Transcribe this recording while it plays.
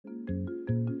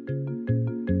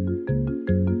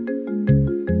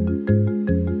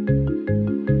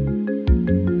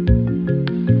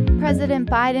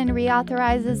President Biden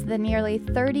reauthorizes the nearly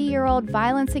 30-year-old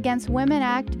Violence Against Women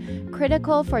Act,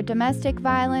 critical for domestic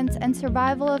violence and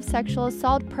survival of sexual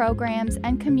assault programs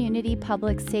and community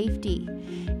public safety.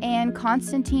 And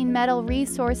Constantine Metal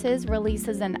Resources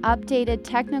releases an updated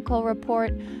technical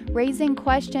report raising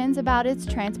questions about its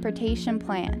transportation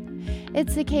plan.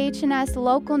 It's the KHNS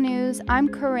Local News. I'm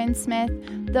Corinne Smith.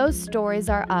 Those stories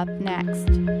are up next.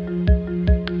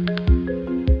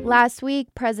 Last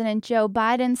week, President Joe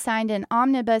Biden signed an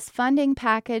omnibus funding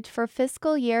package for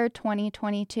fiscal year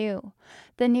 2022.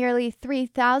 The nearly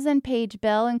 3,000-page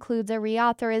bill includes a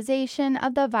reauthorization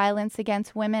of the Violence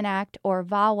Against Women Act, or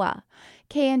VAWA.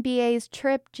 KNBA's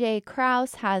Trip J.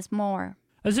 Krause has more.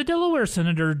 As a Delaware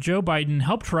senator, Joe Biden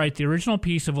helped write the original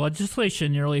piece of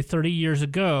legislation nearly 30 years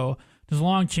ago and has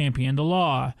long championed the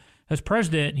law. As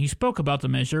president, he spoke about the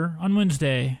measure on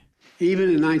Wednesday. Even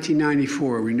in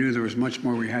 1994, we knew there was much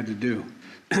more we had to do.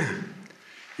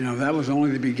 That was only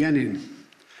the beginning.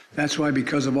 That's why,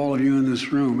 because of all of you in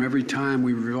this room, every time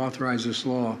we reauthorize this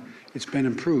law, it's been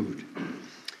improved.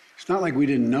 It's not like we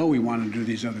didn't know we wanted to do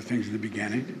these other things in the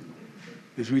beginning.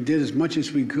 As we did as much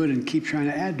as we could and keep trying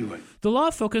to add to it. The law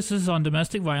focuses on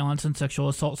domestic violence and sexual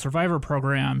assault survivor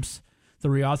programs. The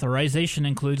reauthorization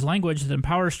includes language that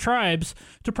empowers tribes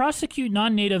to prosecute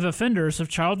non-native offenders of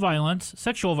child violence,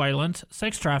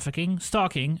 sex trafficking,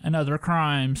 stalking, and other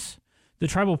crimes. The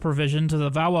tribal provisions of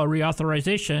the VAWA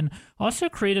reauthorization also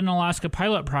create an Alaska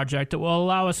pilot project that will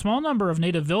allow a small number of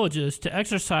native villages to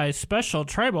exercise special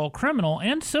tribal, criminal,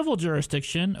 and civil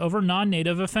jurisdiction over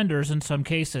non-native offenders in some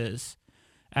cases.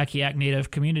 Akiak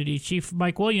Native Community Chief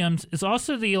Mike Williams is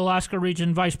also the Alaska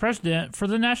Region Vice President for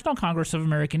the National Congress of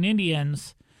American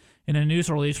Indians. In a news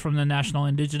release from the National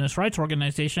Indigenous Rights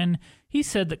Organization, he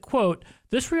said that, quote,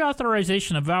 "This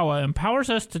reauthorization of VAWA empowers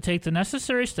us to take the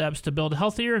necessary steps to build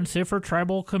healthier and safer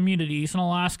tribal communities in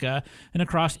Alaska and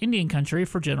across Indian country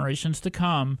for generations to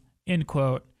come," end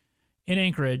quote. In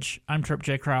Anchorage, I'm Trip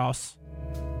J. Krause.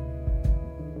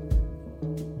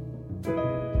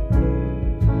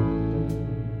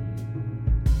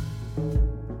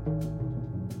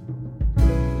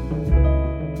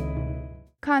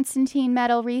 Constantine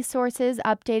Metal Resources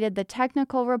updated the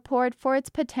technical report for its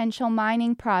potential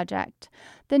mining project.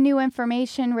 The new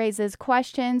information raises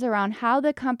questions around how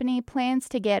the company plans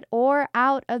to get ore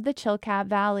out of the Chilkat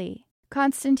Valley.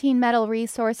 Constantine Metal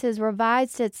Resources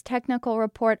revised its technical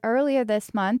report earlier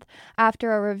this month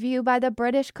after a review by the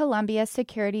British Columbia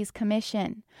Securities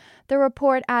Commission. The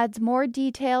report adds more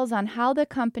details on how the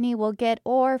company will get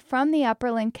ore from the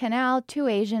Upperland Canal to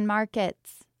Asian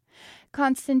markets.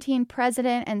 Constantine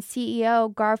President and CEO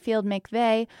Garfield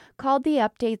McVeigh called the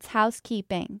updates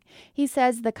housekeeping. He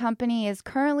says the company is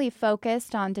currently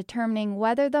focused on determining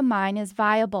whether the mine is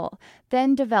viable,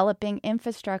 then developing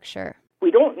infrastructure.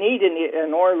 We don't need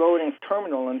an ore loading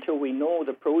terminal until we know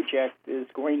the project is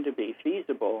going to be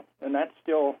feasible, and that's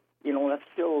still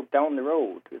down the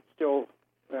road. It's still,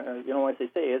 as I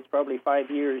say, it's probably 5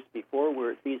 years before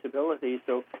we're at feasibility.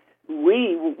 So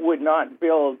we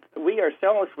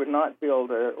ourselves would not build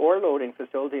an ore loading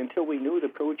facility until we knew the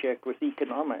project was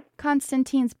economic.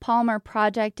 Constantine's Palmer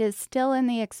project is still in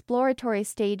the exploratory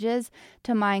stages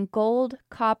to mine gold,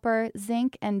 copper,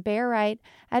 zinc, and barite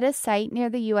at a site near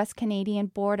the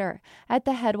U.S.-Canadian border at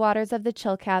the headwaters of the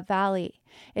Chilkat Valley.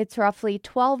 It's roughly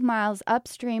 12 miles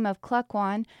upstream of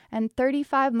Klukwan and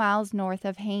 35 miles north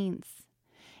of Haines.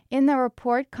 In the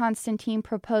report, Constantine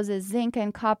proposes zinc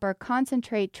and copper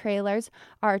concentrate trailers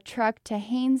are trucked to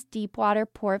Haines Deepwater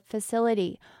Port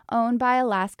Facility, owned by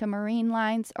Alaska Marine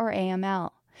Lines, or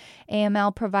AML.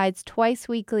 AML provides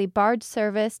twice-weekly barge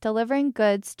service delivering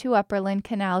goods to Upperland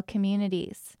Canal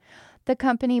communities. The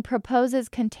company proposes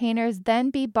containers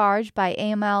then be barged by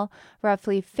AML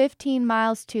roughly 15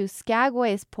 miles to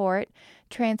Skagway's port,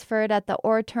 transferred at the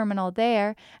ore terminal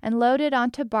there, and loaded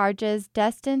onto barges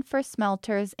destined for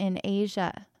smelters in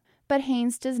Asia. But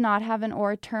Haines does not have an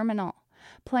ore terminal.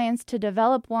 Plans to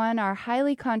develop one are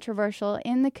highly controversial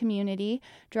in the community,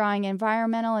 drawing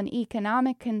environmental and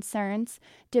economic concerns,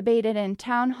 debated in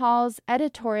town halls,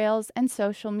 editorials, and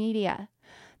social media.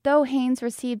 Though Haines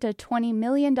received a $20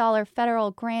 million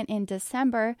federal grant in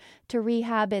December to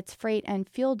rehab its freight and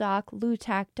fuel dock,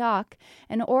 Lutak Dock,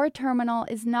 an ore terminal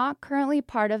is not currently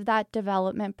part of that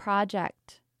development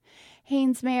project.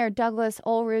 Haines Mayor Douglas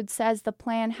Olrud says the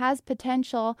plan has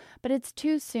potential, but it's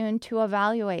too soon to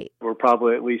evaluate. We're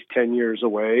probably at least 10 years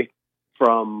away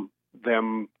from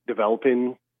them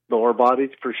developing the ore bodies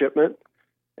for shipment.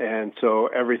 And so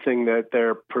everything that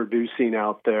they're producing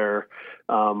out there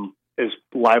is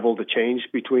liable to change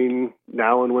between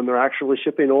now and when they're actually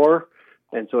shipping ore.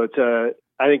 And so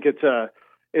I think it's a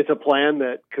it's a plan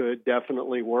that could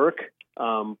definitely work.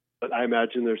 But I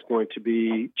imagine there's going to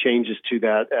be changes to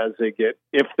that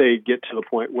if they get to the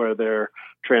point where they're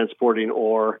transporting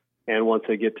ore. And once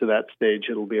they get to that stage,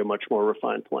 it'll be a much more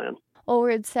refined plan.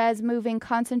 Olrud says moving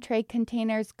concentrate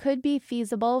containers could be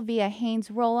feasible via Haynes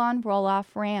roll-on,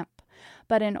 roll-off ramp.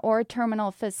 But an ore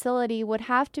terminal facility would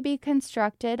have to be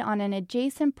constructed on an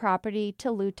adjacent property to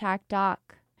Lutak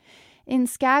Dock. In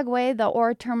Skagway, the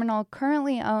ore terminal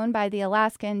currently owned by the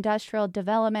Alaska Industrial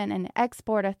Development and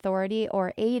Export Authority,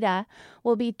 or AIDA,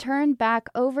 will be turned back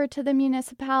over to the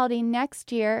municipality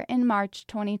next year in March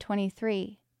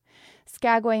 2023.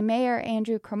 Skagway Mayor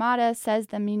Andrew Cremata says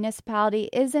the municipality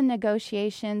is in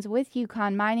negotiations with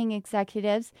Yukon mining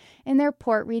executives in their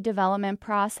port redevelopment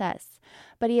process,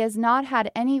 but he has not had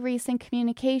any recent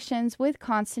communications with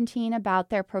Constantine about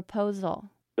their proposal.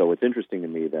 So it's interesting to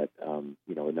me that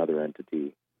another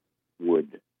entity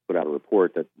would put out a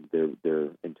report that their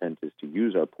intent is to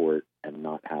use our port and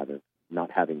not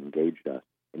having engaged us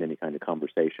in any kind of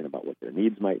conversation about what their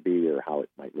needs might be or how it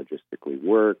might logistically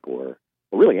work or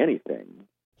really anything.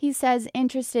 He says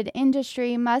interested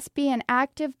industry must be an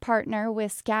active partner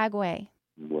with Skagway.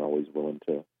 We're always willing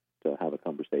to have a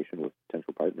conversation with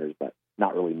potential partners, but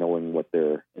not really knowing what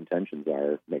their intentions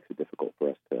are makes it difficult for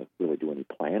us to really do any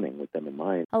planning with them in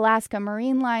mind. Alaska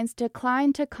Marine Lines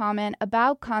declined to comment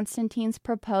about Constantine's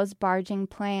proposed barging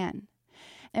plan.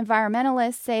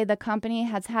 Environmentalists say the company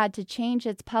has had to change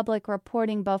its public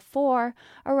reporting before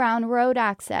around road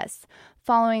access,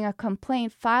 following a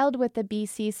complaint filed with the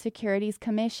BC Securities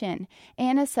Commission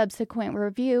and a subsequent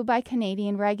review by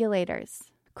Canadian regulators.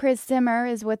 Chris Zimmer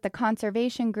is with the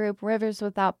conservation group Rivers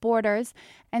Without Borders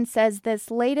and says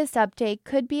this latest update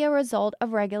could be a result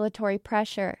of regulatory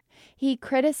pressure. He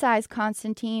criticized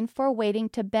Constantine for waiting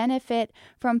to benefit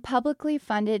from publicly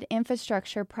funded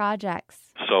infrastructure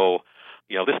projects. So,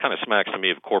 this kind of smacks to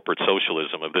me of corporate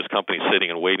socialism, of this company sitting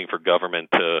and waiting for government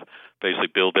to basically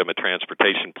build them a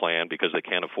transportation plan because they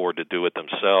can't afford to do it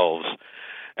themselves.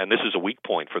 And this is a weak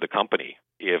point for the company.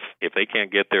 If they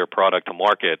can't get their product to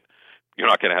market, you're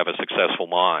not going to have a successful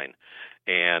mine.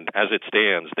 And as it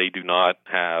stands, they do not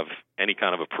have any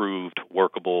kind of approved,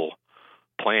 workable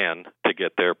plan to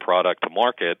get their product to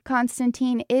market.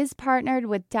 Constantine is partnered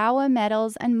with Dowa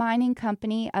Metals and Mining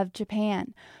Company of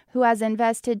Japan, who has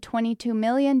invested $22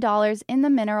 million in the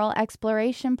mineral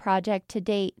exploration project to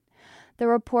date. The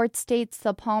report states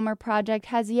the Palmer project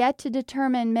has yet to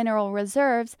determine mineral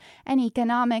reserves and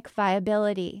economic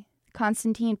viability.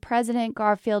 Constantine President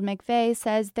Garfield McVeigh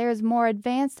says there is more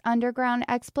advanced underground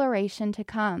exploration to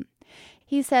come.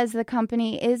 He says the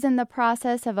company is in the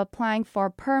process of applying for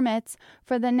permits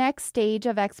for the next stage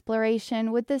of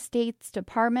exploration with the state's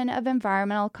Department of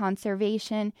Environmental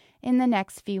Conservation in the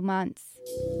next few months.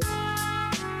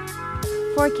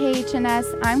 For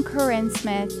KHNS, I'm Corinne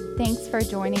Smith. Thanks for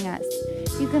joining us.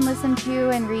 You can listen to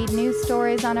and read news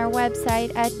stories on our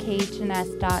website at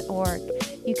khns.org.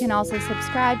 You can also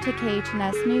subscribe to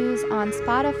KHNS News on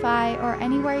Spotify or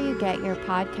anywhere you get your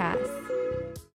podcasts.